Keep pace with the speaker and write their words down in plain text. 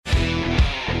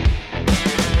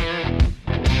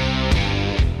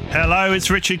Hello, it's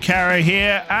Richard Carrow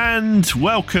here, and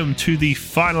welcome to the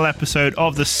final episode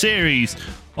of the series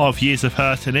of Years of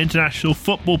Hurt, an international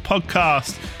football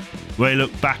podcast, where we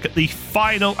look back at the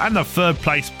final and the third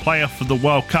place playoff of the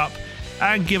World Cup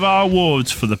and give our awards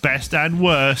for the best and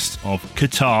worst of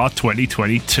Qatar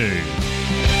 2022.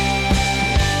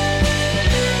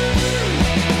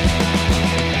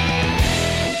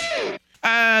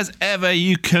 As ever,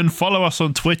 you can follow us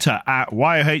on Twitter at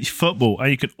YOHFootball, and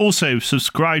you can also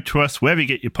subscribe to us wherever you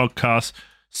get your podcasts.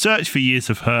 Search for Years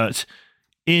of Hurt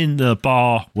in the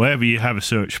bar, wherever you have a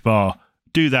search bar.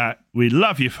 Do that. We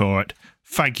love you for it.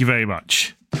 Thank you very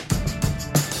much.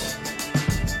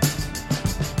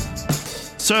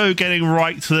 So, getting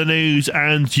right to the news,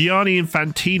 and Gianni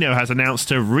Infantino has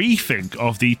announced a rethink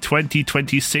of the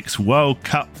 2026 World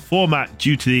Cup format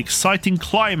due to the exciting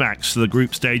climax to the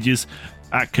group stages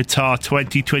at Qatar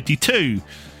 2022.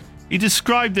 He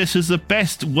described this as the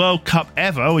best World Cup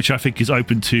ever, which I think is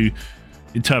open to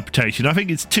interpretation. I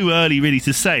think it's too early really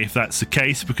to say if that's the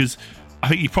case, because I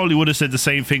think he probably would have said the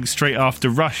same thing straight after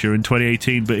Russia in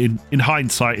 2018, but in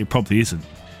hindsight it probably isn't.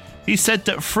 He said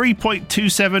that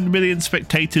 3.27 million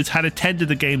spectators had attended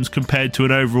the games compared to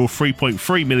an overall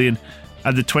 3.3 million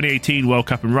at the 2018 World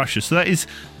Cup in Russia, so that is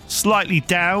slightly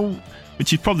down,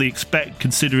 which you'd probably expect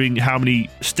considering how many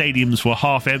stadiums were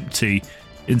half empty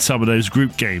in some of those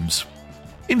group games.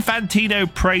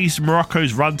 Infantino praised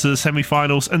Morocco's run to the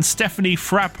semi-finals and Stephanie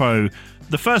Frappot,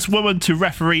 the first woman to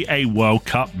referee a World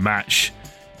Cup match.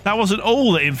 That wasn't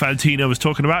all that Infantino was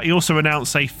talking about. He also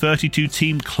announced a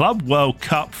 32-team Club World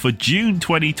Cup for June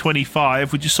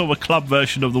 2025, which is sort of a club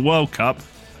version of the World Cup.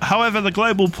 However, the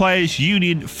Global Players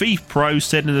Union FIFPro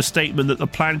said in a statement that the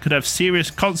plan could have serious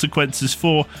consequences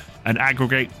for and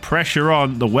aggregate pressure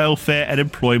on the welfare and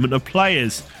employment of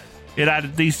players. It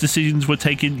added these decisions were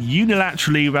taken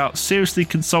unilaterally without seriously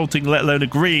consulting, let alone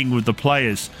agreeing with the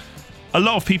players. A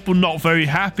lot of people not very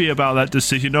happy about that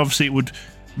decision. Obviously, it would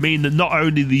mean that not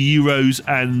only the Euros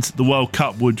and the World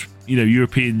Cup would,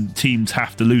 European teams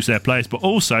have to lose their players, but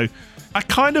also, I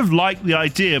kind of like the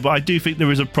idea, but I do think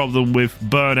there is a problem with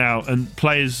burnout, and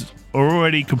players are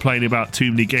already complaining about too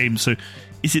many games, so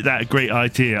is it that a great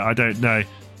idea? I don't know.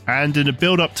 And in the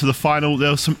build-up to the final,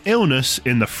 there was some illness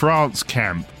in the France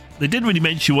camp. They didn't really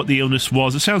mention what the illness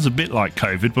was. It sounds a bit like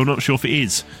COVID, but I'm not sure if it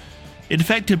is.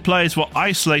 Infected players were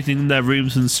isolating in their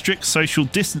rooms and strict social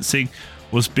distancing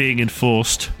was being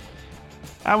enforced.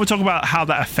 And we'll talk about how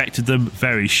that affected them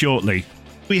very shortly.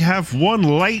 We have one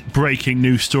late breaking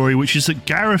news story, which is that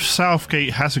Gareth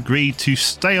Southgate has agreed to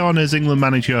stay on as England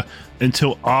manager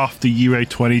until after Euro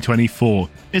 2024.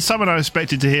 It's something I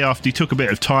expected to hear after he took a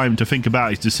bit of time to think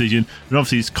about his decision, and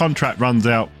obviously his contract runs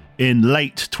out in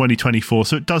late 2024,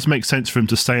 so it does make sense for him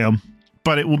to stay on.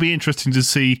 But it will be interesting to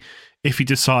see if he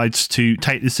decides to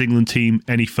take this England team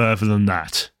any further than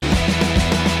that.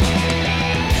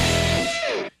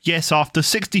 Yes, after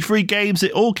 63 games,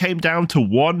 it all came down to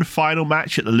one final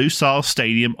match at the Lusail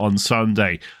Stadium on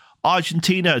Sunday.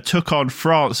 Argentina took on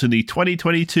France in the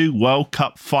 2022 World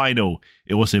Cup final.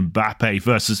 It was Mbappe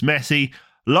versus Messi,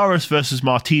 Lloris versus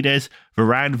Martinez,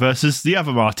 Varane versus the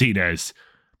other Martinez.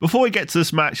 Before we get to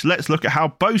this match, let's look at how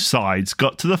both sides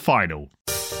got to the final.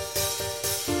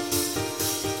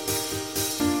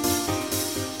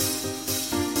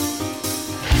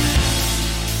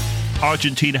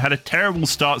 Argentina had a terrible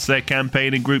start to their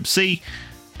campaign in Group C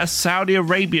as Saudi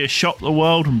Arabia shocked the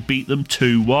world and beat them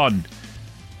 2-1.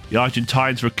 The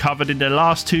Argentines recovered in their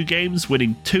last two games,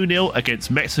 winning 2-0 against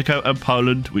Mexico and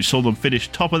Poland, which saw them finish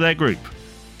top of their group.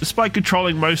 Despite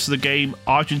controlling most of the game,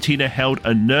 Argentina held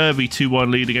a nervy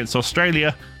 2-1 lead against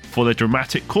Australia for their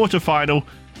dramatic quarter-final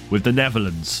with the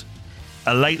Netherlands.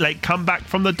 A late comeback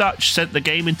from the Dutch sent the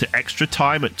game into extra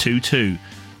time at 2-2.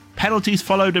 Penalties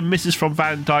followed and misses from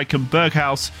Van Dijk and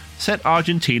Berghuis sent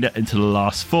Argentina into the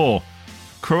last four.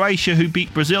 Croatia, who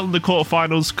beat Brazil in the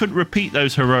quarterfinals, couldn't repeat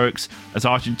those heroics as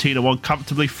Argentina won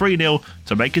comfortably 3-0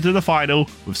 to make it to the final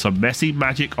with some Messi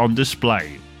magic on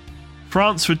display.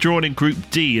 France were drawn in Group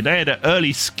D and they had an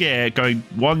early scare going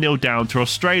 1-0 down to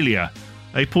Australia.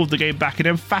 They pulled the game back in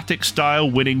emphatic style,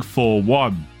 winning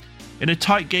 4-1. In a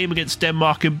tight game against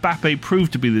Denmark, Mbappe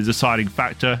proved to be the deciding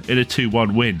factor in a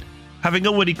 2-1 win. Having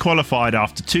already qualified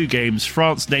after two games,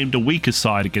 France named a weaker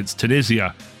side against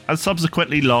Tunisia and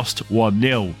subsequently lost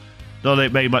 1-0. Not that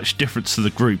it made much difference to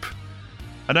the group.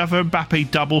 Another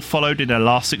Mbappe double followed in their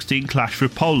last 16 clash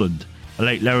with Poland. A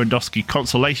late Lewandowski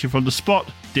consolation from the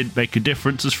spot didn't make a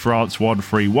difference as France won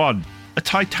 3-1. A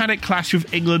titanic clash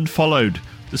with England followed.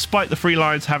 Despite the Three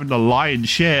Lions having the lion's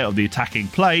share of the attacking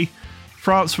play,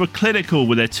 France were clinical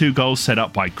with their two goals set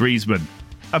up by Griezmann.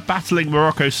 A battling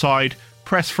Morocco side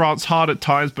pressed France hard at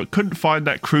times but couldn't find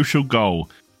that crucial goal.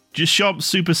 Deschamps'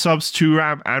 super subs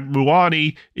Thuram and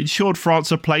Muani ensured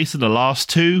France a place in the last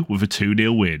two with a 2-0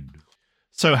 win.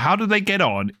 So how did they get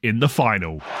on in the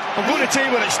final? I'm going to tell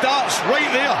you where it starts,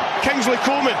 right there. Kingsley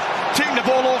Coman taking the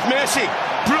ball off Messi.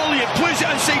 Brilliant, plays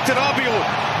it inside to Rabiot.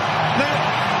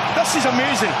 Now, this is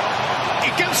amazing.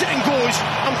 He gives it and goes.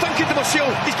 I'm thinking to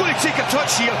myself, he's going to take a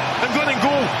touch here and go and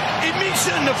goal. He meets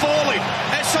it in the volley.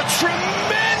 It's a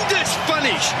tremendous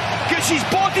finish. Gets his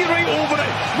body right over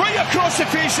it, right across the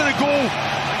face of the goal.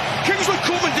 Kingsley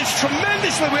Coman does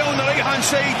tremendously well on the right-hand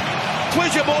side.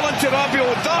 Plays the ball into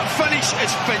Rabiot. That finish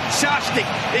is fantastic.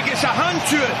 He gets a hand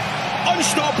to it.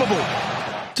 Unstoppable.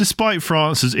 Despite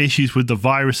France's issues with the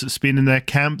virus that's been in their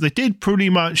camp, they did pretty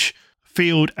much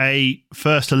field a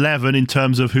first 11 in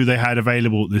terms of who they had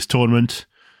available at this tournament,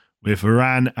 with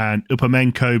Varane and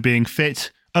Upamecano being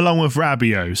fit, along with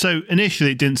Rabiot. So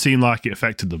initially it didn't seem like it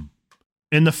affected them.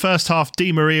 In the first half,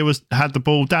 Di Maria had the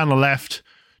ball down the left,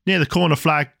 near the corner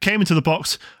flag, came into the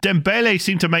box. Dembele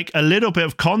seemed to make a little bit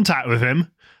of contact with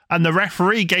him, and the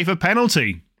referee gave a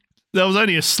penalty. There was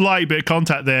only a slight bit of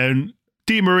contact there, and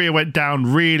Di Maria went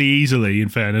down really easily, in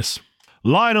fairness.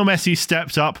 Lionel Messi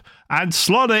stepped up and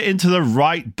slotted it into the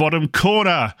right bottom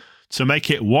corner to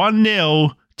make it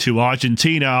 1-0 to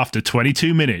Argentina after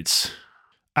 22 minutes.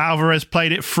 Alvarez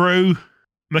played it through.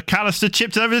 McAllister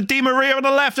chipped it over to Di Maria on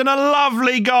the left, and a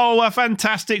lovely goal, a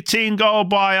fantastic team goal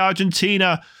by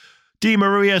Argentina. Di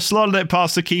Maria slotted it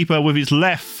past the keeper with his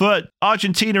left foot.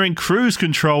 Argentina in cruise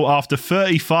control after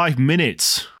 35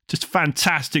 minutes. Just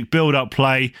fantastic build-up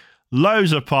play.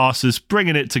 Loads of passes,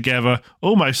 bringing it together,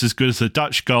 almost as good as the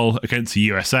Dutch goal against the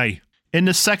USA. In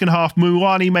the second half,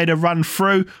 Muani made a run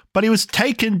through, but he was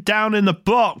taken down in the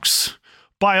box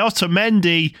by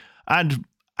Otamendi, and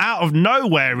out of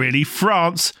nowhere, really,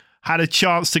 France had a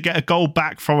chance to get a goal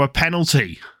back from a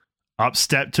penalty. Up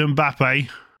stepped Mbappe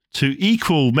to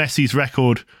equal Messi's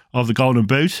record of the Golden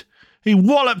Boot. He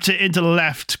walloped it into the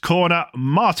left corner.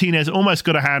 Martinez almost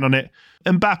got a hand on it.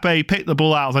 Mbappe picked the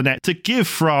ball out of the net to give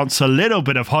France a little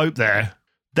bit of hope there.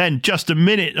 Then just a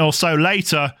minute or so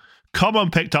later,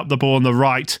 Coman picked up the ball on the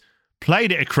right,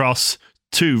 played it across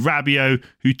to Rabiot,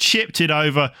 who chipped it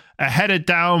over, a header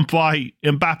down by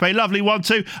Mbappe. Lovely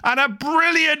 1-2, and a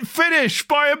brilliant finish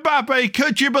by Mbappe.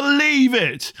 Could you believe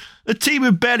it? The team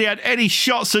who barely had any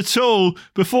shots at all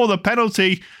before the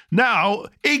penalty now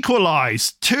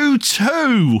equalised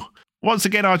 2-2. Once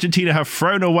again, Argentina have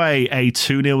thrown away a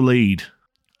 2-0 lead.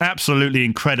 Absolutely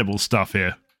incredible stuff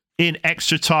here. In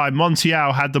extra time,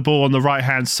 Montiel had the ball on the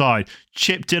right-hand side,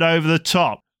 chipped it over the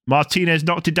top. Martinez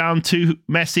knocked it down to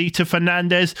Messi, to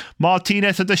Fernandez.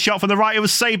 Martinez had the shot from the right. It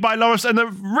was saved by Lloris, and the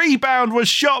rebound was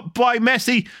shot by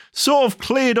Messi. Sort of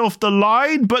cleared off the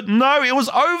line, but no, it was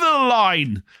over the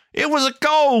line. It was a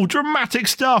goal. Dramatic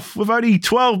stuff with only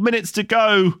 12 minutes to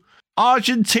go.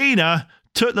 Argentina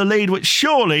took the lead, which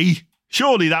surely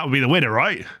that would be the winner,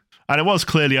 right? And it was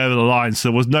clearly over the line, so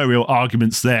there was no real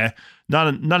arguments there.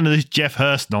 None of this Jeff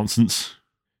Hurst nonsense.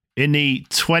 In the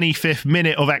 25th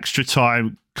minute of extra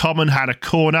time, Coman had a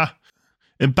corner.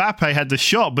 Mbappe had the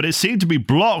shot, but it seemed to be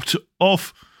blocked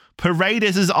off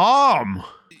Paredes' arm.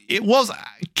 It was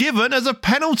given as a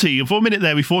penalty. And for a minute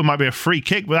there, we thought it might be a free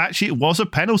kick, but actually it was a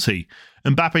penalty.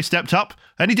 Mbappe stepped up,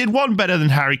 and he did one better than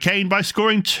Harry Kane by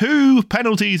scoring 2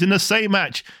 penalties in the same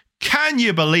match. Can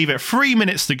you believe it? 3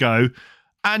 minutes to go,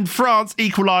 and France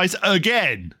equalise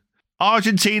again.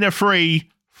 Argentina 3,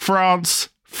 France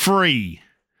 3.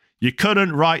 You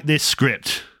couldn't write this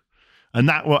script. And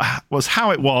that was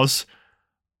how it was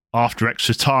after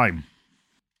extra time.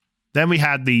 Then we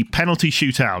had the penalty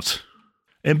shootout.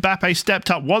 Mbappe stepped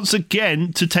up once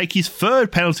again to take his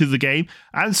 3rd penalty of the game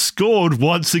and scored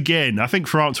once again. I think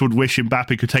France would wish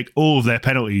Mbappe could take all of their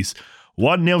penalties.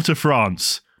 1-0 to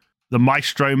France. The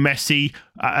maestro Messi,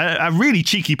 a really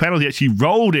cheeky penalty, actually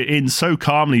rolled it in so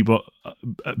calmly, but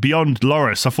beyond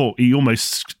Lloris, I thought he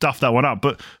almost stuffed that one up.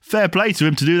 But fair play to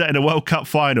him to do that in a World Cup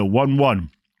final, 1-1.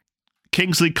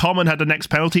 Kingsley Coman had the next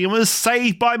penalty and was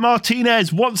saved by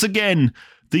Martinez. Once again,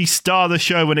 the star of the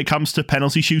show when it comes to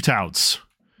penalty shootouts.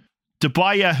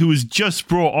 Debaya, who was just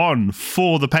brought on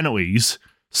for the penalties,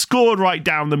 scored right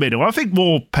down the middle. I think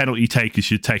more penalty takers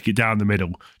should take it down the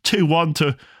middle. 2-1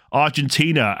 to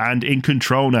Argentina, and in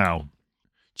control now.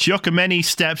 Giacometti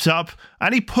steps up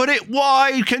and he put it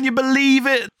wide. Can you believe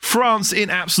it? France in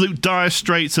absolute dire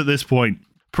straits at this point.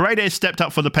 Paredes stepped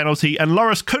up for the penalty and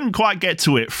Lloris couldn't quite get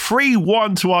to it.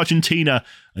 3-1 to Argentina,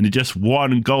 and they're just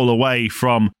 1 goal away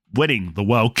from winning the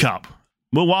World Cup.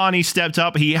 Muani stepped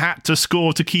up. He had to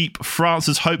score to keep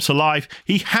France's hopes alive.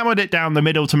 He hammered it down the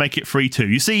middle to make it 3-2.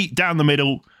 You see, down the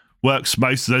middle, works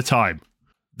most of the time.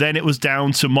 Then it was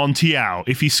down to Montiel.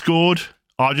 If he scored,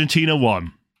 Argentina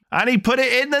won. And he put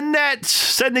it in the net,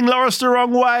 sending Lloris the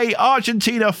wrong way.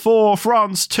 Argentina 4,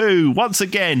 France 2. Once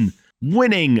again,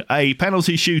 winning a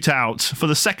penalty shootout for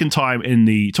the second time in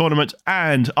the tournament.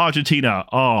 And Argentina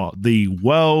are the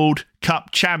World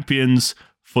Cup champions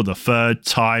for the third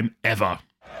time ever.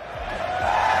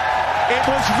 It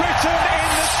was written in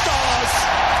the stars.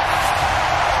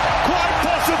 Quite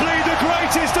possibly the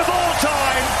greatest of all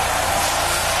time.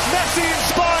 Messi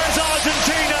inspires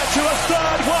Argentina to a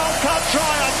third World Cup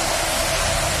triumph.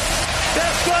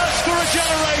 Their first for a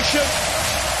generation.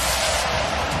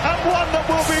 And one that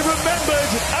will be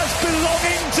remembered as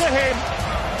belonging to him.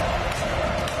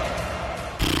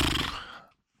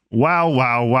 Wow,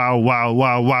 wow, wow, wow,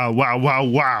 wow, wow, wow, wow,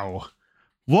 wow.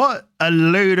 What a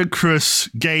ludicrous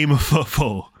game of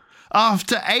football.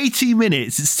 After 80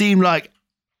 minutes, it seemed like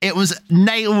it was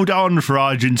nailed on for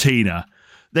Argentina.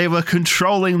 They were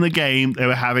controlling the game. They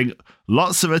were having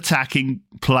lots of attacking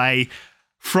play.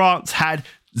 France had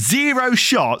 0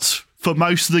 shots for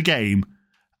most of the game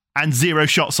and 0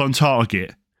 shots on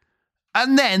target.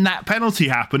 And then that penalty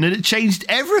happened and it changed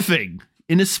everything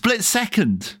in a split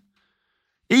second.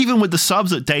 Even with the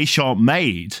subs that Deschamps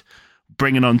made,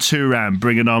 bringing on Thuram,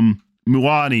 bringing on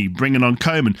Muani, bringing on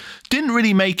Coman, didn't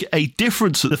really make a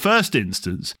difference at the first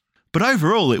instance. But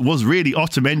overall, it was really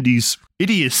Otamendi's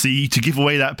idiocy to give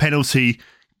away that penalty,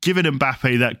 giving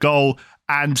Mbappe that goal,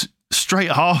 and straight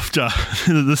after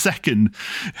the second,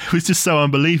 it was just so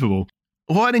unbelievable.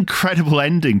 What an incredible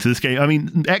ending to this game. I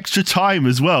mean, extra time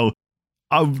as well.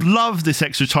 I love this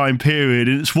extra time period,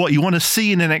 and it's what you want to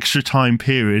see in an extra time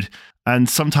period. And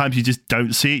sometimes you just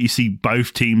don't see it. You see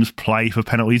both teams play for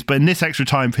penalties. But in this extra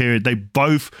time period, they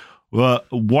both were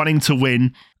wanting to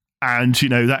win. And, you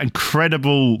know, that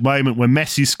incredible moment when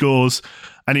Messi scores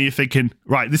and you're thinking,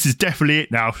 right, this is definitely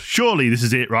it now. Surely this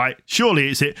is it, right? Surely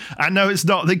it's it. And no, it's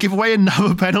not. They give away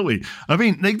another penalty. I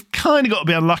mean, they kind of got to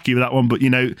be unlucky with that one. But,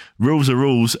 you know, rules are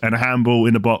rules, and a handball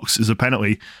in the box is a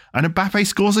penalty. And Mbappe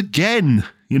scores again.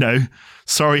 You know,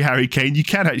 sorry, Harry Kane, you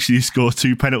can actually score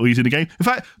 2 penalties in a game. In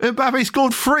fact, Mbappe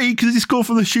scored 3 because he scored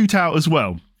from the shootout as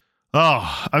well.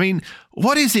 Oh, I mean,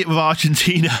 what is it with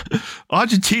Argentina?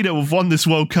 Argentina have won this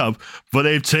World Cup, but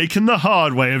they've taken the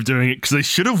hard way of doing it because they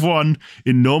should have won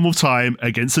in normal time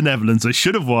against the Netherlands. They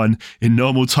should have won in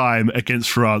normal time against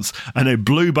France, and they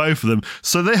blew both of them.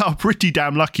 So they are pretty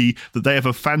damn lucky that they have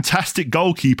a fantastic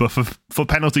goalkeeper for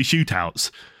penalty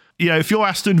shootouts. You know, if you're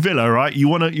Aston Villa, right, you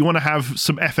want to have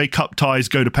some FA Cup ties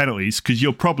go to penalties because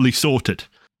you're probably sorted.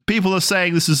 People are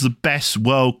saying this is the best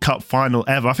World Cup final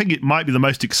ever. I think it might be the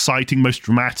most exciting, most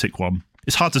dramatic one.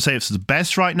 It's hard to say if it's the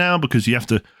best right now because you have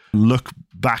to look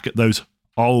back at those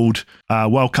old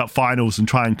World Cup finals and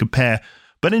try and compare.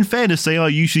 But in fairness, they are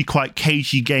usually quite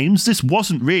cagey games. This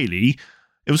wasn't really.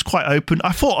 It was quite open.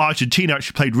 I thought Argentina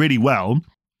actually played really well.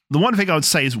 The one thing I would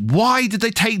say is, why did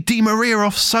they take Di Maria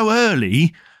off so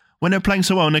early when they're playing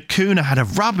so well? And Acuna had a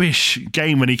rubbish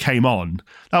game when he came on.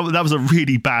 That was a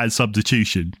really bad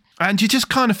substitution. And you're just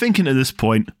kind of thinking at this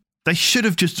point, they should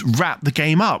have just wrapped the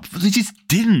game up. But they just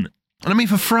didn't. And I mean,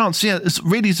 for France, yeah, it's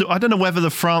really, I don't know whether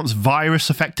the France virus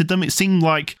affected them. It seemed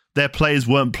like their players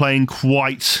weren't playing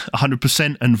quite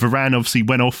 100%. And Varane obviously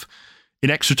went off in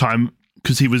extra time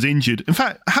because he was injured. In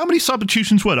fact, how many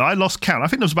substitutions were there? I lost count. I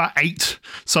think there was about 8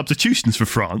 substitutions for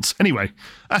France. Anyway,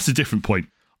 that's a different point.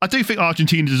 I do think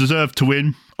Argentina deserved to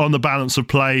win on the balance of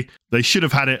play. They should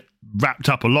have had it wrapped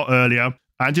up a lot earlier.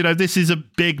 And, you know, this is a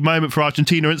big moment for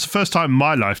Argentina. It's the first time in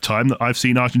my lifetime that I've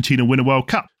seen Argentina win a World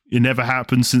Cup. It never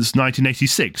happened since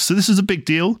 1986. So this is a big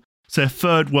deal. It's their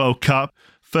 3rd World Cup.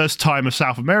 First time a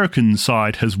South American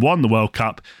side has won the World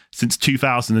Cup since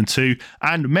 2002.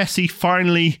 And Messi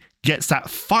finally gets that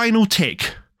final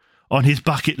tick on his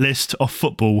bucket list of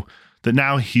football, that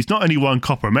now he's not only won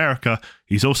Copa America,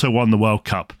 he's also won the World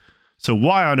Cup. So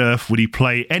why on earth would he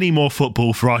play any more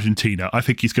football for Argentina? I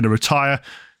think he's going to retire,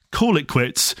 call it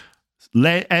quits,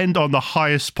 end on the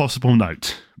highest possible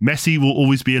note. Messi will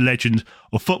always be a legend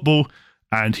of football,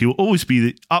 and he will always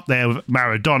be up there with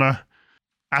Maradona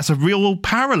as a real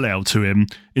parallel to him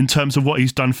in terms of what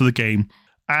he's done for the game.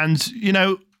 And, you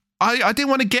know, I didn't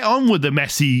want to get on with the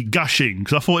Messi gushing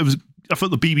because I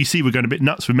thought the BBC were going a bit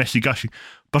nuts with Messi gushing.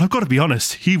 But I've got to be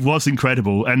honest, he was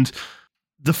incredible. And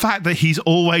the fact that he's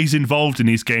always involved in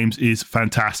these games is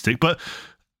fantastic. But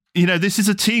You know, this is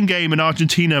a team game in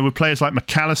Argentina with players like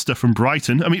McAllister from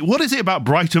Brighton. I mean, what is it about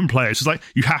Brighton players? It's like,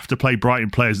 you have to play Brighton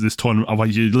players in this tournament,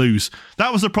 otherwise you lose.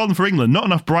 That was the problem for England, not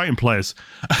enough Brighton players.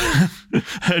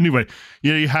 Anyway,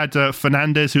 you know, you had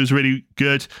Fernandes, who was really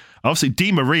good. Obviously,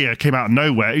 Di Maria came out of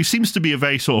nowhere. He seems to be a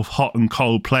very sort of hot and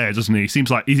cold player, doesn't he? He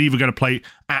seems like he's either going to play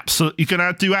he's going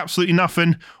to do absolutely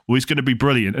nothing, or he's going to be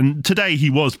brilliant. And today he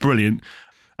was brilliant.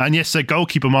 And yes, their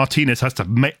goalkeeper Martinez has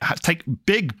to take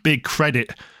big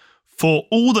credit for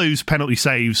all those penalty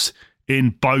saves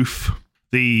in both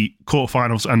the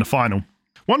quarterfinals and the final.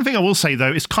 One thing I will say,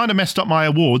 though, it's kind of messed up my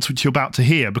awards, which you're about to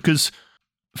hear, because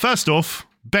first off,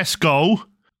 best goal,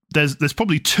 there's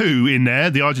probably two in there,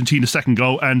 the Argentina second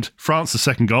goal and France's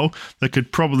second goal, that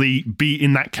could probably be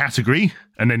in that category,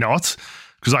 and they're not,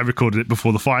 because I recorded it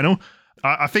before the final.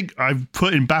 I think I've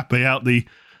put Mbappe out the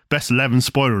best 11,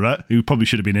 spoiler alert, who probably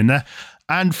should have been in there.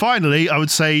 And finally, I would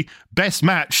say best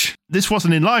match. This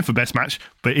wasn't in line for best match,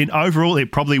 but in overall,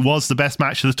 it probably was the best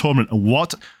match of the tournament.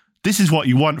 And this is what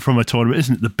you want from a tournament,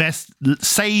 isn't it? The best,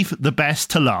 save the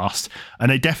best to last.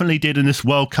 And they definitely did in this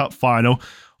World Cup final.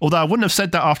 Although I wouldn't have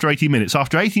said that after 80 minutes.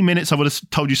 After 80 minutes, I would have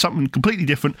told you something completely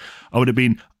different. I would have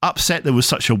been upset there was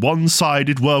such a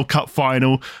one-sided World Cup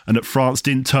final and that France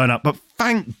didn't turn up. But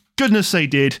thank goodness they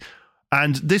did.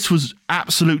 And this was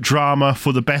absolute drama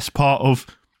for the best part of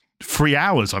 3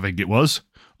 hours, I think it was.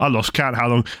 I lost count how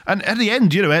long. And at the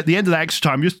end, you know, at the end of that extra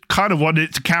time, you just kind of wanted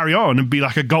it to carry on and be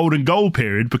like a golden goal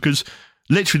period, because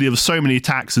literally there were so many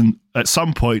attacks and at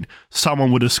some point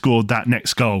someone would have scored that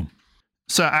next goal.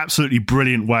 So absolutely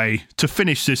brilliant way to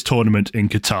finish this tournament in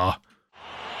Qatar.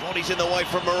 Bodies in the way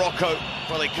from Morocco,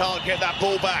 but they can't get that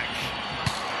ball back.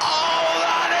 Oh,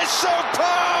 that is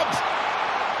superb!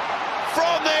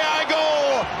 From the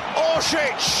angle,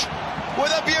 Orsic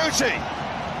with a beauty.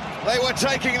 They were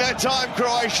taking their time,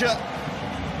 Croatia,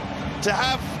 to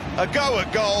have a go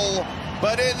at goal,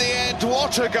 but in the end,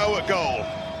 what a go at goal.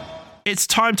 It's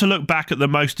time to look back at the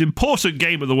most important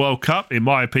game of the World Cup, in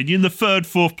my opinion, the third,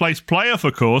 fourth place playoff,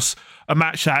 of course, a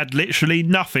match that had literally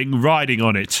nothing riding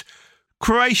on it.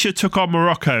 Croatia took on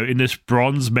Morocco in this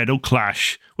bronze medal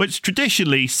clash, which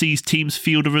traditionally sees teams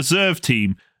field a reserve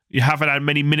team. You haven't had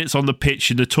many minutes on the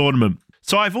pitch in the tournament.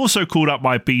 So I've also called up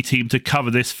my B team to cover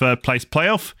this third place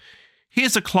playoff.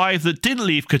 Here's a Clive that didn't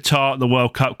leave Qatar at the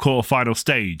World Cup quarterfinal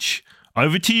stage.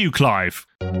 Over to you, Clive.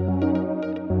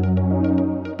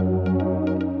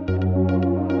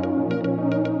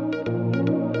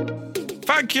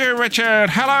 Thank you,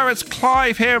 Richard. Hello, it's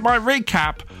Clive here. My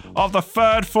recap of the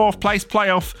third, fourth place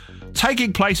playoff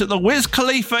taking place at the Wiz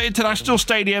Khalifa International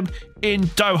Stadium in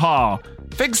Doha.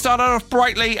 Things started off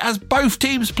brightly as both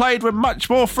teams played with much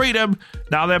more freedom.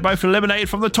 Now they're both eliminated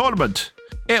from the tournament.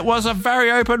 It was a very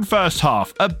open first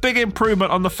half, a big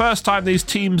improvement on the first time these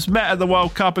teams met at the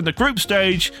World Cup in the group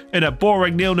stage in a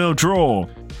boring 0-0 draw.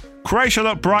 Croatia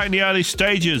looked bright in the early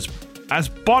stages as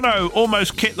Bono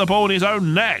almost kicked the ball in his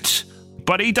own net.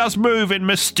 But he does move in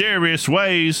mysterious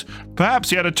ways.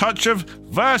 Perhaps he had a touch of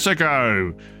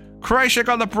vertigo. Croatia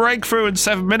got the breakthrough in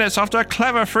 7 minutes after a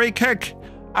clever free kick,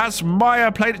 as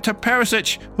Maya played it to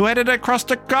Perisic, who headed across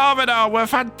to Garvidal with a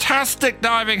fantastic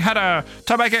diving header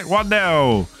to make it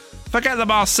 1-0. Forget the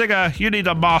masked singer, you need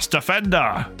a masked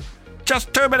defender.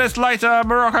 Just 2 minutes later,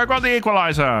 Morocco got the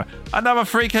equaliser. Another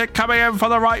free kick coming in from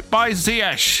the right by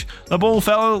Ziyech. The ball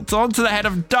fell onto the head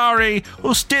of Dari,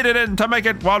 who steered it in to make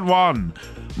it 1-1.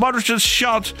 Modric's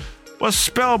shot was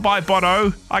spilled by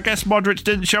Bono. I guess Modric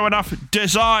didn't show enough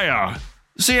desire.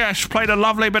 Ziyech played a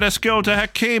lovely bit of skill to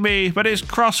Hakimi, but his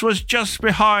cross was just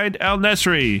behind El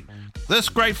Nesri. This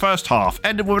great first half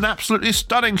ended with an absolutely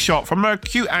stunning shot from an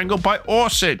acute angle by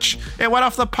Orsic. It went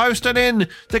off the post and in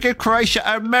to give Croatia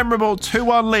a memorable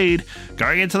 2-1 lead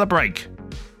going into the break.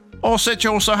 Orsic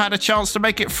also had a chance to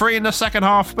make it 3 in the second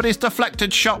half, but his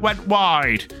deflected shot went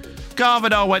wide.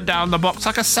 Garvidal went down the box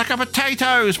like a sack of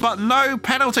potatoes, but no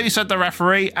penalty, said the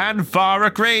referee, and VAR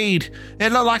agreed.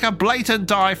 It looked like a blatant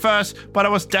dive first, but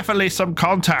it was definitely some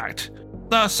contact.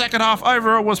 The second half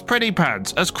overall was pretty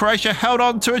pants, as Croatia held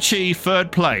on to achieve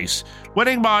third place,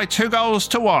 winning by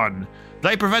 2-1.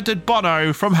 They prevented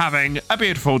Bono from having a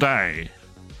beautiful day.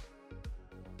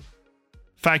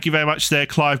 Thank you very much there,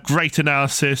 Clive. Great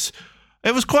analysis.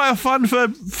 It was quite a fun for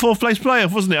fourth place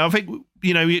playoff, wasn't it? I think,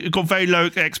 you know, you got very low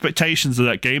expectations of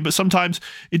that game, but sometimes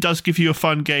it does give you a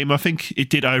fun game. I think it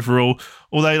did overall,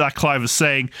 although, like Clive was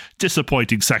saying,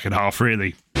 disappointing second half,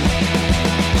 really.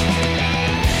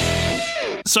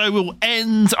 So we'll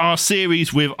end our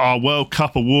series with our World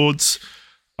Cup awards.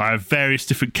 I have various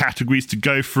different categories to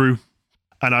go through,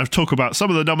 and I'll talk about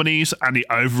some of the nominees and the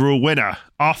overall winner.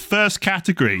 Our first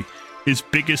category is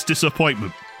biggest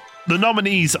disappointment. The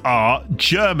nominees are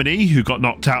Germany, who got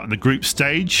knocked out in the group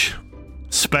stage,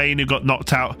 Spain, who got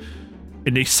knocked out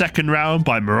in the second round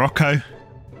by Morocco,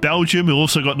 Belgium, who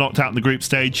also got knocked out in the group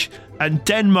stage, and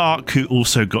Denmark, who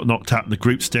also got knocked out in the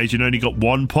group stage and only got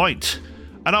 1 point.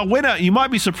 And our winner, you might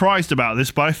be surprised about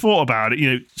this, but I thought about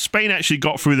it. Spain actually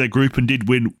got through their group and did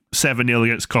win 7-0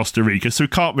 against Costa Rica, so we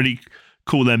can't really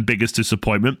call them biggest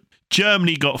disappointment.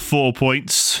 Germany got 4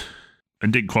 points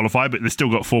and didn't qualify, but they still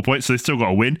got 4 points, so they still got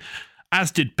a win.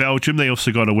 As did Belgium, they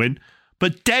also got a win.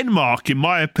 But Denmark, in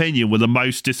my opinion, were the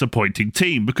most disappointing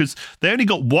team because they only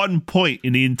got 1 point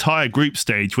in the entire group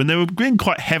stage when they were being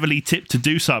quite heavily tipped to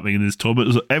do something in this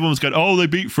tournament. Everyone was going, oh, they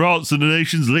beat France in the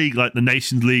Nations League, like the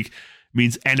Nations League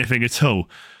means anything at all.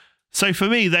 So for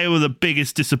me, they were the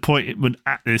biggest disappointment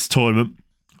at this tournament,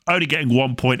 only getting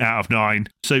 1 point out of 9.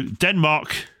 So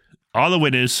Denmark are the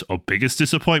winners of biggest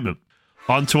disappointment.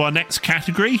 On to our next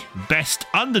category, Best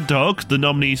Underdog. The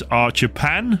nominees are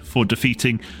Japan for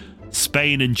defeating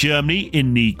Spain and Germany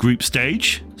in the group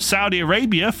stage, Saudi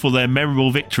Arabia for their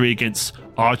memorable victory against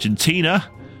Argentina,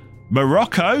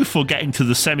 Morocco for getting to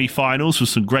the semi-finals with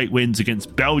some great wins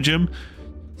against Belgium,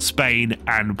 Spain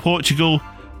and Portugal,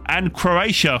 and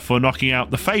Croatia for knocking out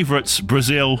the favourites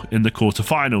Brazil in the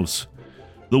quarterfinals.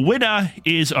 The winner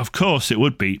is, of course, it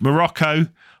would be Morocco,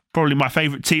 probably my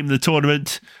favourite team in the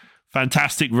tournament.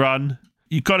 Fantastic run.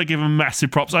 You've got to give them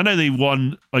massive props. I know they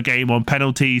won a game on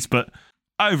penalties, but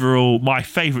overall, my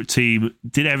favourite team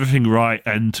did everything right,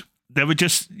 and they were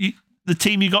just the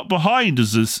team you got behind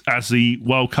as the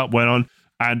World Cup went on.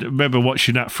 And I remember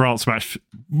watching that France match,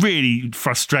 really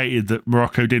frustrated that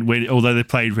Morocco didn't win, although they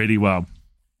played really well.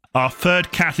 Our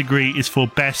third category is for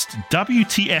Best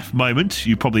WTF Moment.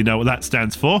 You probably know what that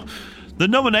stands for. The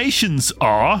nominations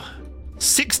are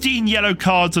 16 yellow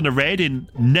cards and a red in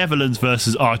Netherlands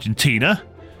versus Argentina,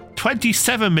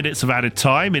 27 minutes of added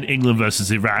time in England versus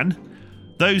Iran,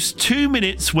 those 2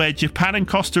 minutes where Japan and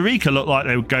Costa Rica looked like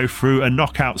they would go through and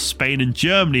knock out Spain and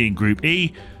Germany in Group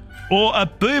E, or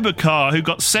Abubakar, who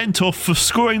got sent off for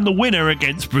scoring the winner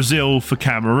against Brazil for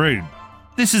Cameroon.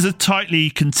 This is a tightly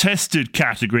contested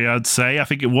category, I'd say. I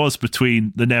think it was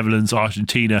between the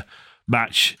Netherlands-Argentina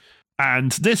match.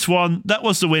 And this one, that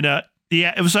was the winner.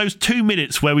 Yeah, it was those 2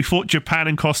 minutes where we thought Japan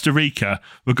and Costa Rica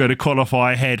were going to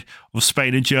qualify ahead of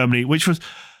Spain and Germany, which was...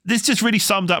 This just really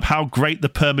summed up how great the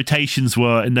permutations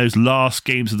were in those last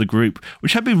games of the group,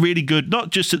 which have been really good, not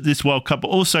just at this World Cup, but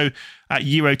also at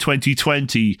Euro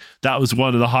 2020. That was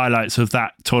one of the highlights of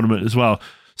that tournament as well.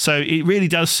 So it really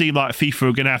does seem like FIFA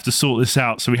are going to have to sort this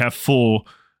out so we have 4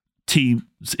 teams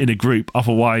in a group.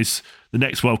 Otherwise, the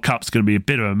next World Cup's going to be a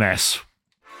bit of a mess.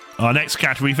 Our next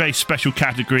category, very special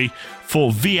category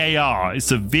for VAR. It's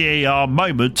the VAR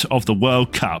moment of the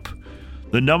World Cup.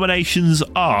 The nominations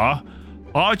are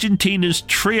Argentina's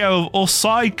trio of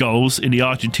offside goals in the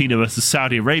Argentina versus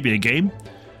Saudi Arabia game,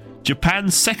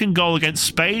 Japan's second goal against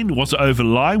Spain, was it over the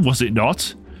line, was it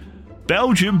not?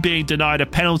 Belgium being denied a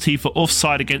penalty for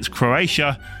offside against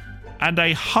Croatia, and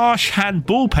a harsh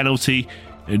handball penalty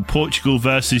in Portugal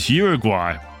versus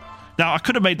Uruguay. Now, I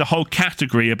could have made the whole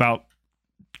category about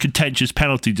contentious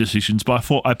penalty decisions, but I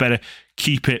thought I'd better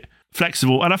keep it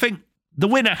flexible. And I think the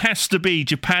winner has to be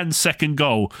Japan's second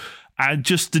goal. And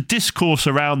just the discourse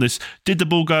around this, did the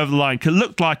ball go over the line? It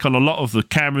looked like on a lot of the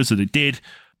cameras that it did.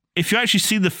 If you actually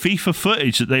see the FIFA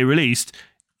footage that they released,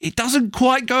 it doesn't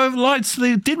quite go over the line. So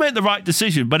they did make the right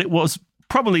decision, but it was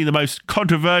probably the most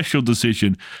controversial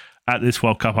decision at this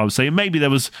World Cup, I would say. Maybe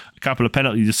there was a couple of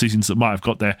penalty decisions that might have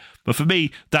got there. But for me,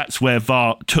 that's where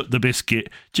VAR took the biscuit.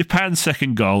 Japan's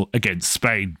second goal against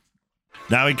Spain.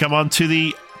 Now we come on to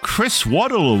the Chris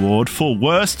Waddle Award for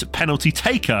Worst Penalty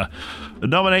Taker. The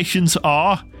nominations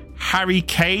are Harry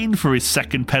Kane for his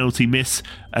second penalty miss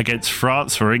against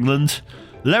France for England,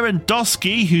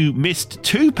 Lewandowski, who missed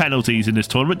 2 penalties in this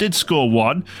tournament, did score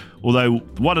 1, although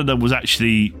one of them was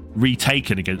actually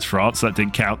retaken against France, so that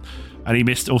didn't count, and he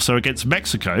missed also against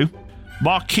Mexico,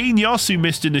 Marquinhos, who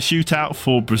missed in the shootout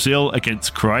for Brazil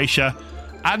against Croatia,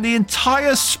 and the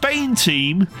entire Spain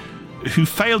team, who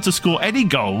failed to score any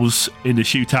goals in the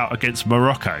shootout against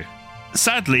Morocco.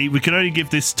 Sadly, we can only give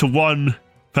this to one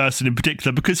person in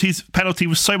particular because his penalty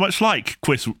was so much like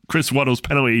Chris Waddle's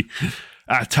penalty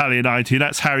at Italia 90, and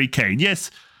that's Harry Kane.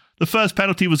 Yes, the first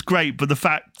penalty was great, but the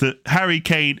fact that Harry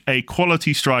Kane, a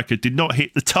quality striker, did not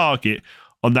hit the target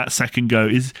on that second go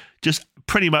is just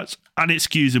pretty much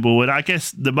unexcusable. And I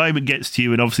guess the moment gets to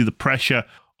you and obviously the pressure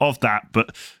of that,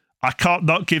 but I can't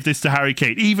not give this to Harry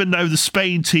Kane, even though the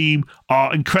Spain team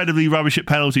are incredibly rubbish at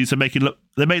penalties and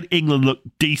they made England look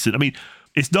decent. I mean,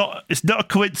 it's not a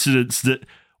coincidence that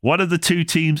One of the two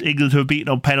teams England have beaten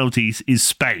on penalties is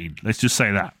Spain. Let's just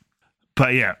say that.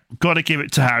 But yeah, got to give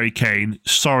it to Harry Kane.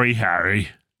 Sorry, Harry.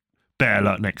 Better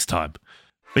luck next time.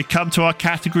 We come to our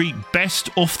category Best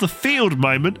Off the Field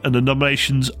moment, and the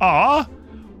nominations are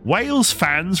Wales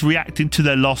fans reacting to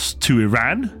their loss to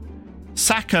Iran,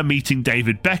 Saka meeting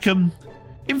David Beckham,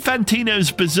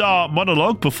 Infantino's bizarre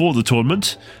monologue before the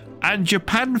tournament, and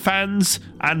Japan fans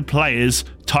and players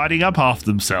tidying up after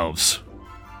themselves.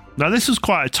 Now, this was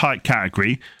quite a tight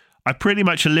category. I pretty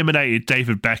much eliminated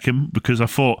David Beckham because I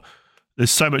thought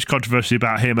there's so much controversy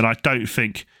about him, and I don't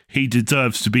think he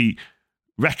deserves to be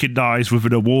recognised with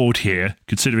an award here,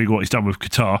 considering what he's done with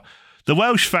Qatar. The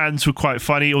Welsh fans were quite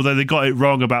funny, although they got it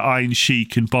wrong about Iron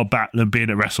Sheik and Bob Backlund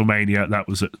being at WrestleMania. That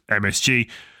was at MSG.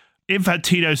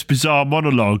 Infantino's bizarre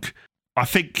monologue, I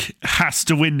think, has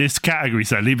to win this category,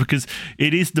 sadly, because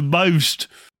it is the most...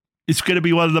 It's going to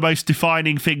be one of the most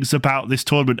defining things about this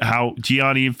tournament, how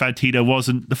Gianni Infantino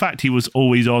wasn't, the fact he was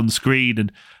always on screen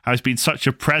and how he's been such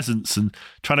a presence and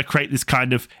trying to create this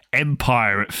kind of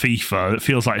empire at FIFA that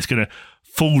feels like it's going to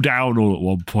fall down all at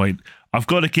one point. I've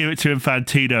got to give it to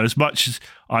Infantino. As much as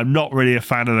I'm not really a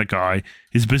fan of the guy,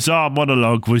 his bizarre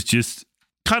monologue was just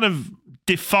kind of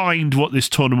defined what this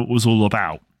tournament was all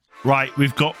about. Right,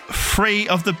 we've got 3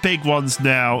 of the big ones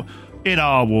now in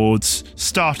our awards,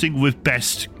 starting with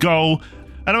Best Goal.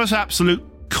 And it was absolute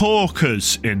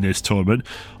corkers in this tournament.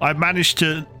 I managed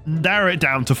to narrow it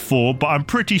down to 4, but I'm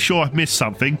pretty sure I've missed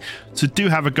something. So do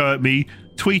have a go at me.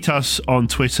 Tweet us on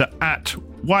Twitter at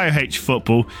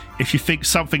YOHFootball if you think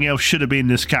something else should have been in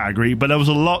this category, but there was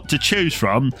a lot to choose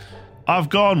from. I've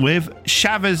gone with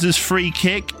Chavez's free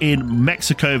kick in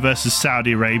Mexico versus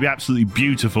Saudi Arabia. Absolutely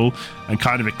beautiful and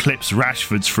kind of eclipsed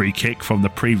Rashford's free kick from the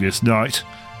previous night.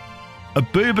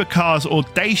 Aboubakar's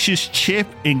audacious chip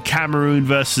in Cameroon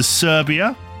versus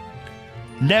Serbia.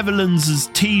 Netherlands'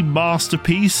 team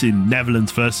masterpiece in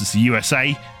Netherlands versus the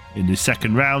USA in the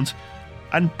second round.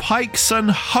 And Paik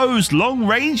Sun-ho's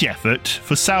long-range effort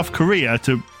for South Korea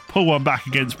to pull one back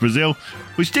against Brazil,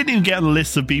 which didn't even get on the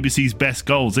list of BBC's best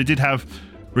goals. They did have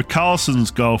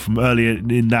Richarlison's goal from earlier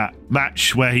in that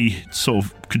match where he sort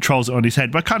of controls it on his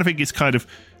head. But I kind of think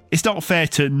it's not fair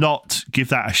to not give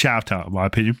that a shout-out, in my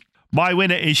opinion. My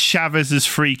winner is Chavez's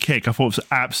free kick. I thought it was an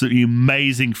absolutely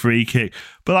amazing free kick.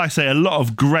 But like I say, a lot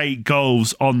of great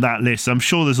goals on that list. I'm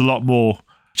sure there's a lot more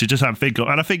to just have to think of.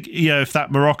 And I think, if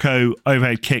that Morocco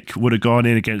overhead kick would have gone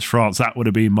in against France, that would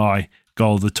have been my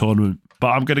goal of the tournament.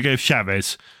 But I'm going to go with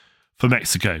Chavez for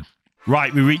Mexico.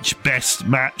 Right, we reach Best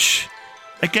Match.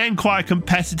 Again, quite a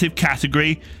competitive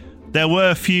category. There were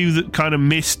a few that kind of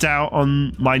missed out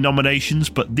on my nominations,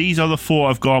 but these are the 4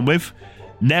 I've gone with.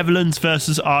 Netherlands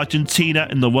versus Argentina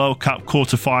in the World Cup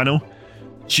quarterfinal.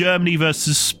 Germany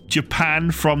versus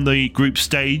Japan from the group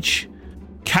stage.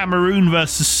 Cameroon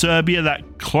versus Serbia,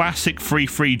 that classic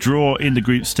 3-3 draw in the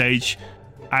group stage.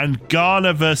 And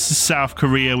Ghana versus South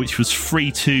Korea, which was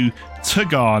 3-2 to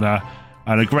Ghana,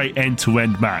 and a great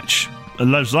end-to-end match.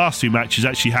 And those last 2 matches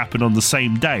actually happened on the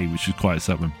same day, which was quite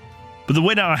something. But the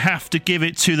winner, I have to give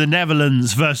it to the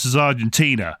Netherlands versus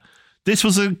Argentina. This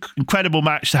was an incredible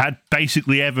match that had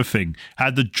basically everything.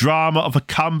 Had the drama of a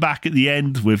comeback at the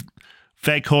end with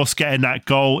Weghorst getting that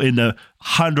goal in the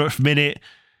 100th minute.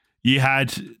 You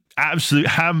had absolute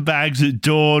handbags at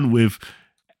dawn with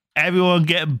everyone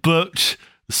getting booked,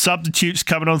 substitutes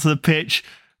coming onto the pitch,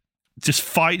 just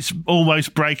fights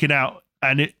almost breaking out.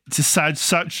 And it just had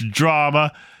such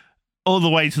drama all the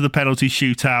way to the penalty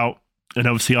shootout. And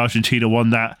obviously Argentina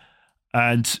won that.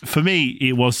 And for me,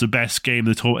 it was the best game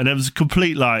of the tournament. And it was a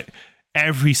complete,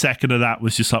 every second of that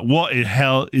was just what the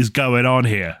hell is going on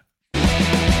here?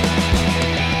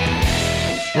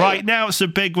 Right, now it's a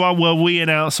big one where we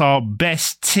announce our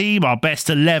best team, our best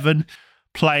 11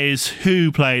 players who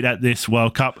played at this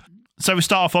World Cup. So we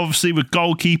start off, obviously, with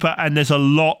goalkeeper, and there's a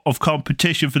lot of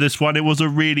competition for this one. It was a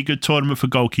really good tournament for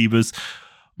goalkeepers.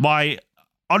 My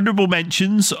honourable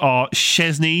mentions are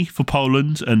Szczesny for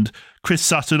Poland, and Chris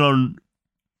Sutton on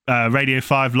Radio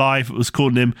 5 Live was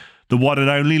calling him the one and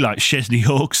only, like Szczesny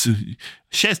Hawks, or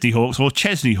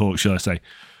Chesney Hawks, should I say.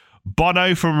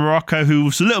 Bono from Morocco, who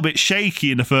was a little bit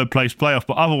shaky in the third place playoff,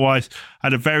 but otherwise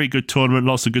had a very good tournament,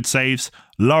 lots of good saves.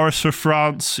 Loris for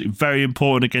France, very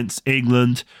important against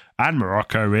England and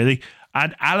Morocco, really.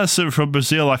 And Alisson from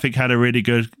Brazil, I think, had a really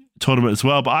good tournament as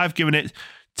well. But I've given it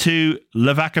to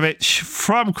Livakovic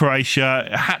from Croatia.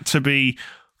 It had to be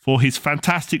for his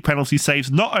fantastic penalty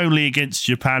saves, not only against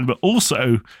Japan, but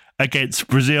also against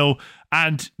Brazil.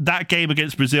 And that game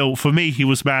against Brazil, for me, he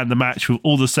was man of the match with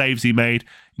all the saves he made.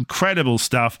 Incredible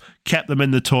stuff. Kept them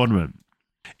in the tournament.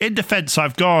 In defence,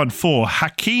 I've gone for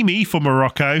Hakimi for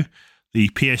Morocco, the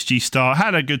PSG star.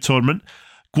 Had a good tournament.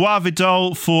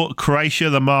 Guavidol for Croatia,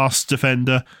 the masked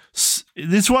defender.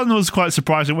 This one was quite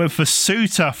surprising. Went for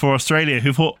Suter for Australia,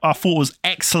 who I thought was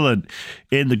excellent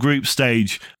in the group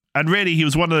stage. And really, he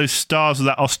was one of those stars of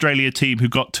that Australia team who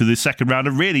got to the second round.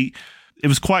 And really, it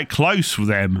was quite close for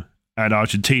them and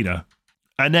Argentina.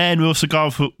 And then we also go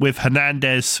with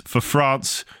Hernandez for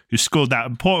France, who scored that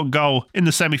important goal in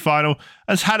the semi-final,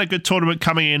 has had a good tournament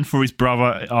coming in for his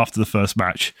brother after the first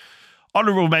match.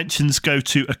 Honourable mentions go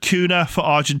to Acuna for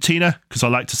Argentina, because I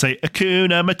like to say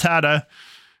Acuna Matata.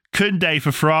 Koundé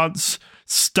for France.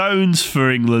 Stones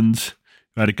for England,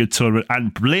 who had a good tournament.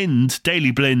 And Blind,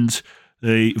 Daley Blind,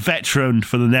 the veteran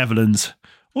for the Netherlands,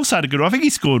 also had a good one. I think he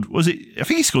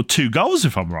scored 2 goals,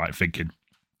 if I'm right thinking.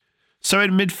 So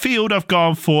in midfield, I've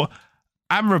gone for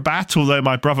Amrabat, although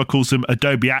my brother calls him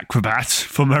Adobe Acrobat,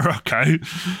 for Morocco.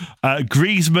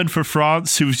 Griezmann for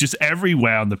France, who was just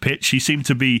everywhere on the pitch. He seemed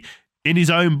to be in his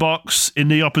own box, in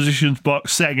the opposition's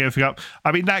box, setting everything up.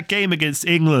 I mean, that game against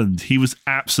England, he was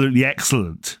absolutely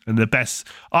excellent. And the best,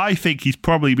 I think he's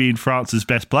probably been France's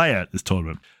best player at this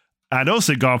tournament. And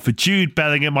also gone for Jude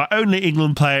Bellingham, my only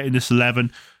England player in this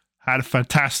 11. Had a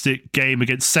fantastic game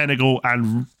against Senegal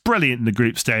and brilliant in the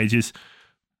group stages.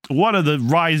 One of the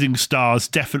rising stars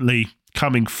definitely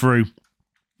coming through.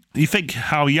 You think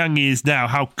how young he is now,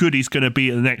 how good he's going to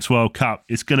be at the next World Cup.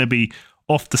 It's going to be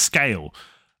off the scale.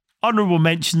 Honourable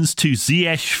mentions to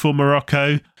Ziyech for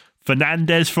Morocco,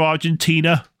 Fernandez for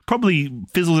Argentina. Probably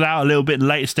fizzled out a little bit in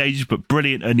later stages, but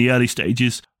brilliant in the early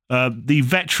stages. The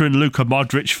veteran Luka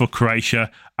Modric for Croatia,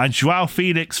 and João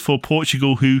Felix for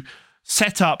Portugal, who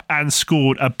set up and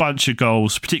scored a bunch of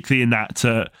goals, particularly in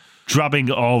that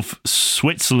drubbing of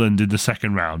Switzerland in the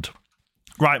second round.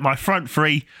 Right, my front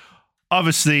three,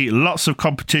 obviously lots of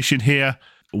competition here.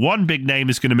 One big name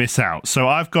is going to miss out. So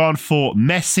I've gone for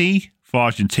Messi for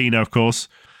Argentina, of course.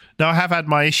 Now, I have had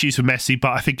my issues with Messi,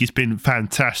 but I think he's been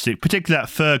fantastic. Particularly that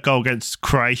third goal against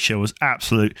Croatia was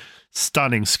absolute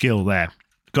stunning skill there.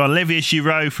 Got Olivier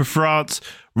Giroud for France.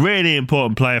 Really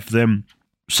important player for them.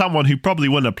 Someone who probably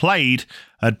wouldn't have played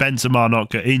had Benzema not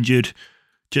got injured.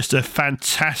 Just a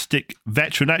fantastic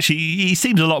veteran. Actually, he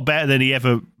seems a lot better than he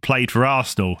ever played for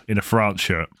Arsenal in a France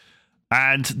shirt.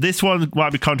 And this one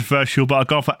might be controversial, but I've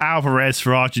gone for Alvarez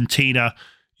for Argentina.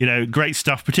 You know, great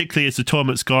stuff, particularly as the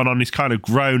tournament's gone on. He's kind of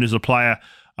grown as a player.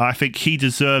 I think he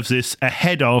deserves this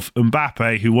ahead of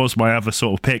Mbappe, who was my other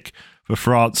sort of pick for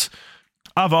France.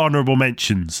 Other honourable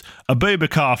mentions.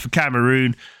 Aboubakar for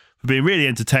Cameroon, for being really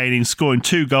entertaining, scoring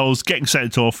 2 goals, getting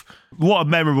sent off. What a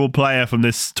memorable player from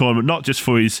this tournament, not just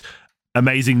for his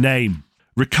amazing name.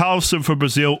 Richarlison for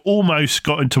Brazil almost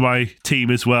got into my team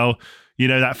as well. You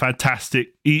know, that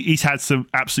fantastic. He's had some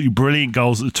absolutely brilliant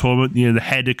goals at the tournament. You know, the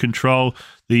header control,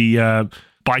 the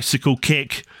bicycle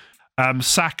kick.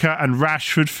 Saka and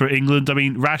Rashford for England. I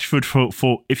mean, Rashford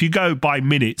for if you go by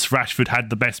minutes, Rashford had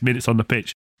the best minutes on the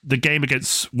pitch. The game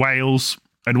against Wales,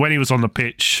 and when he was on the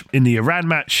pitch in the Iran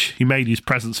match, he made his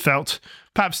presence felt.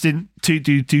 Perhaps didn't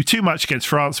do too much against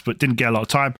France, but didn't get a lot of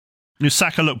time. You know,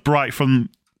 Saka looked bright from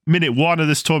minute 1 of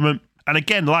this tournament. And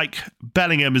again, like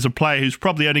Bellingham, is a player who's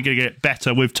probably only going to get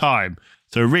better with time.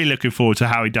 So really looking forward to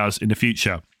how he does in the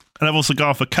future. And I've also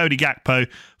gone for Cody Gakpo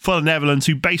for the Netherlands,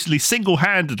 who basically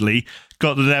single-handedly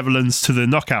got the Netherlands to the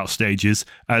knockout stages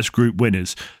as group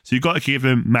winners. So you've got to give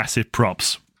him massive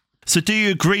props. So do you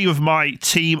agree with my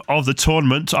team of the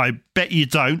tournament? I bet you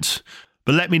don't.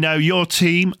 But let me know your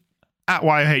team at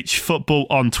YOH Football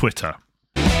on Twitter.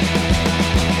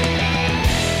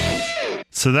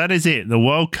 So that is it. The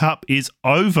World Cup is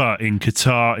over in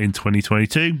Qatar in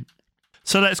 2022.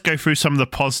 So let's go through some of the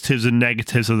positives and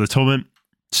negatives of the tournament.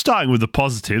 Starting with the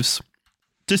positives.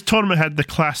 This tournament had the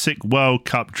classic World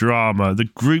Cup drama. The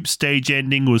group stage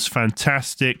ending was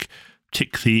fantastic,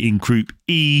 particularly in Group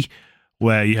E,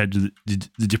 where you had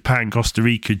the Japan, Costa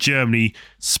Rica, Germany,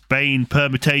 Spain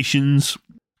permutations.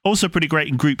 Also pretty great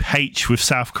in Group H with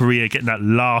South Korea getting that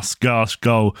last gasp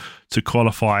goal to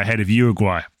qualify ahead of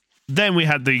Uruguay. Then we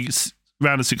had the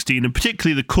round of 16, and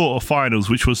particularly the quarterfinals,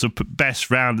 which was the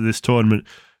best round of this tournament.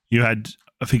 You had,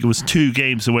 I think it was 2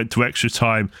 games that went to extra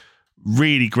time.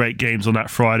 Really great games on that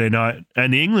Friday night.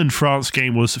 And the England-France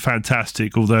game was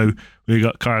fantastic, although we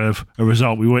got kind of a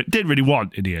result we didn't really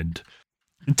want in the end.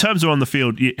 In terms of on the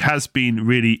field, it has been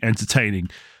really entertaining.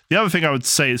 The other thing I would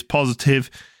say is positive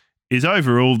is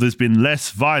overall there's been less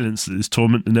violence at this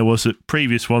tournament than there was at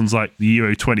previous ones like the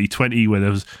Euro 2020, where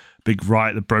there was big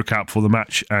riot that broke out before the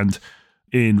match, and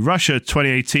in Russia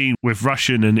 2018 with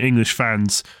Russian and English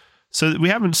fans So we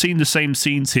haven't seen the same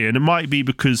scenes here, and it might be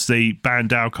because they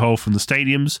banned alcohol from the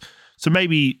stadiums. So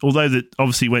maybe, although that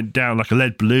obviously went down like a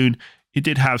lead balloon, it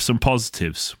did have some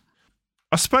positives.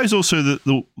 I suppose also that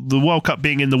the World Cup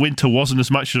being in the winter wasn't as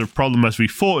much of a problem as we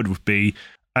thought it would be.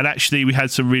 And actually, we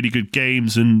had some really good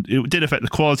games, and it did affect the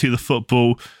quality of the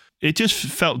football. It just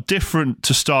felt different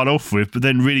to start off with, but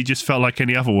then really just felt like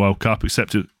any other World Cup,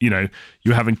 except, you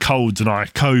were having colds and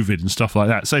COVID and stuff like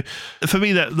that. So for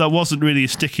me, that wasn't really a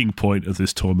sticking point of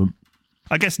this tournament.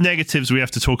 I guess negatives, we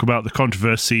have to talk about the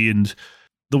controversy, and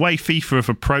the way FIFA have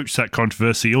approached that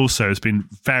controversy also has been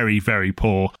very, very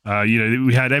poor.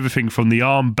 We had everything from the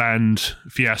armband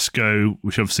fiasco,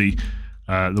 which obviously...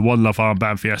 the One Love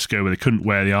armband fiasco where they couldn't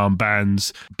wear the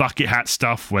armbands, bucket hat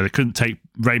stuff where they couldn't take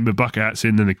rainbow bucket hats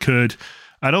in and they could,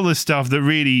 and all this stuff that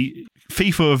really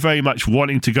FIFA were very much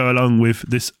wanting to go along with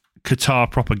this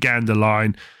Qatar propaganda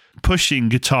line, pushing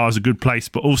Qatar as a good place,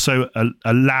 but also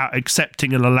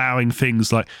accepting and allowing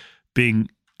things like being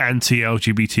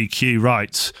anti-LGBTQ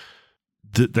rights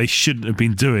that they shouldn't have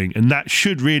been doing. And that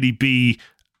should really be,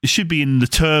 it should be in the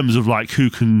terms of like who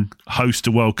can host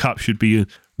a World Cup, should be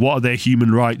what are their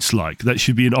human rights like? That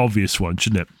should be an obvious one,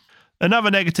 shouldn't it? Another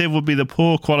negative would be the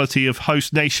poor quality of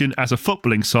host nation as a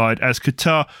footballing side, as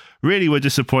Qatar really were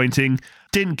disappointing,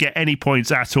 didn't get any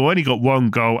points at all, only got one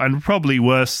goal, and probably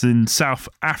worse than South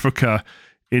Africa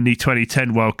in the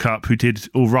 2010 World Cup, who did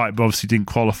all right, but obviously didn't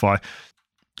qualify.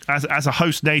 As a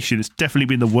host nation, it's definitely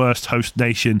been the worst host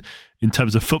nation in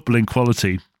terms of footballing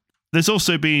quality. There's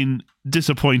also been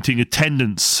disappointing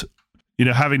attendance.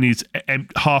 Having these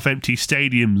half-empty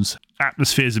stadiums,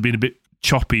 atmospheres have been a bit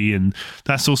choppy, and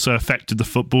that's also affected the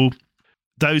football.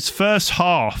 Those first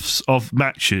halves of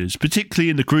matches, particularly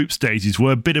in the group stages,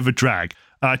 were a bit of a drag.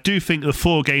 I do think the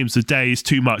 4 games a day is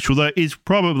too much, although it is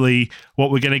probably what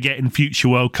we're going to get in future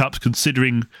World Cups,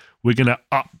 considering we're going to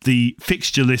up the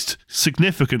fixture list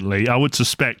significantly. I would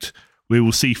suspect we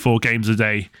will see 4 games a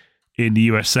day in the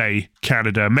USA,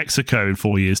 Canada, Mexico in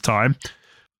 4 years' time.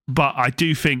 But I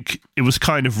do think it was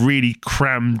kind of really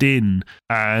crammed in,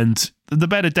 and the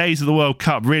better days of the World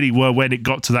Cup really were when it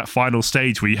got to that final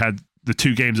stage where you had the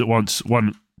 2 games at once,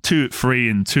 2 at 3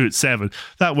 and 2 at 7.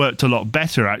 That worked a lot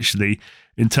better, actually,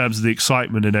 in terms of the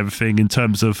excitement and everything, in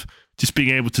terms of just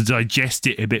being able to digest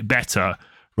it a bit better,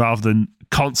 rather than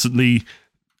constantly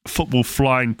football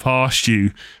flying past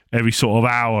you every sort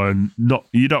of hour, and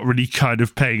you're not really kind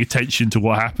of paying attention to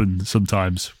what happened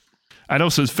sometimes. And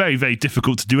also, it's very, very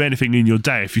difficult to do anything in your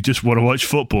day if you just want to watch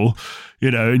football,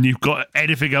 and you've got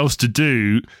anything else to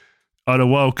do on a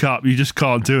World Cup. You just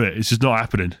can't do it. It's just not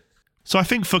happening. So I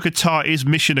think for Qatar, is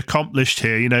mission accomplished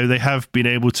here. They have been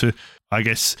able to, I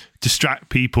guess, distract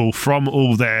people from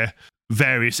all their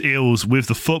various ills with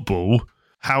the football.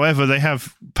 However, they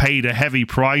have paid a heavy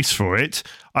price for it.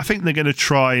 I think they're going to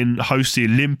try and host the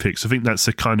Olympics. I think that's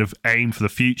the kind of aim for the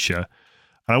future.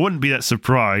 And I wouldn't be that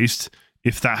surprised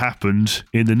if that happened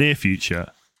in the near future.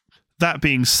 That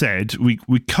being said, we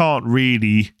can't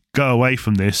really go away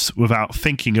from this without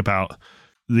thinking about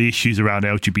the issues around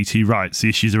LGBT rights, the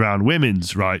issues around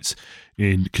women's rights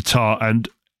in Qatar, and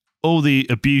all the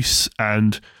abuse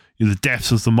and the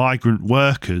deaths of the migrant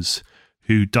workers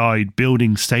who died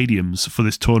building stadiums for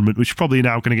this tournament, which are probably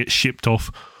now going to get shipped off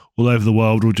all over the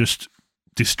world or just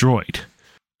destroyed.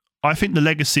 I think the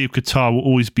legacy of Qatar will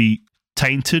always be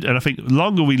tainted, and I think the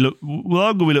longer we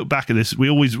look back at this, we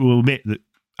always will admit that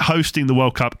hosting the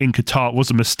World Cup in Qatar was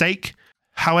a mistake.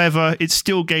 However, it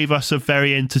still gave us a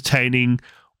very entertaining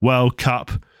World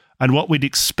Cup and what we'd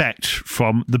expect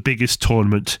from the biggest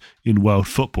tournament in world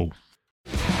football.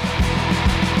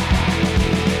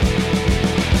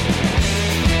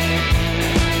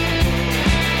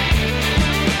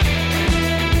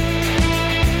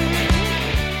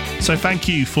 So thank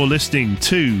you for listening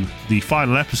to the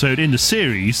final episode in the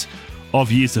series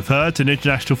of Years of Hurt, an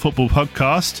international football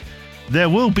podcast. There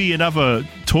will be another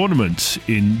tournament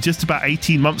in just about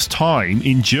 18 months' time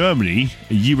in Germany,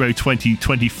 Euro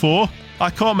 2024. I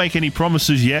can't make any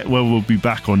promises yet whether we'll be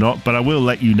back or not, but I will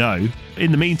let you know.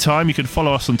 In the meantime, you can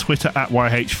follow us on Twitter at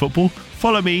YHFootball.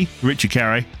 Follow me, Richard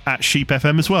Carey, at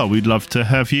SheepFM as well. We'd love to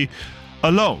have you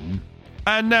along.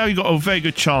 And now you've got a very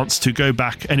good chance to go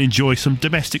back and enjoy some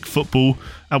domestic football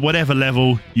at whatever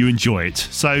level you enjoy it.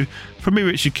 So, from me,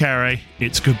 Richard Carey,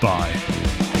 it's goodbye.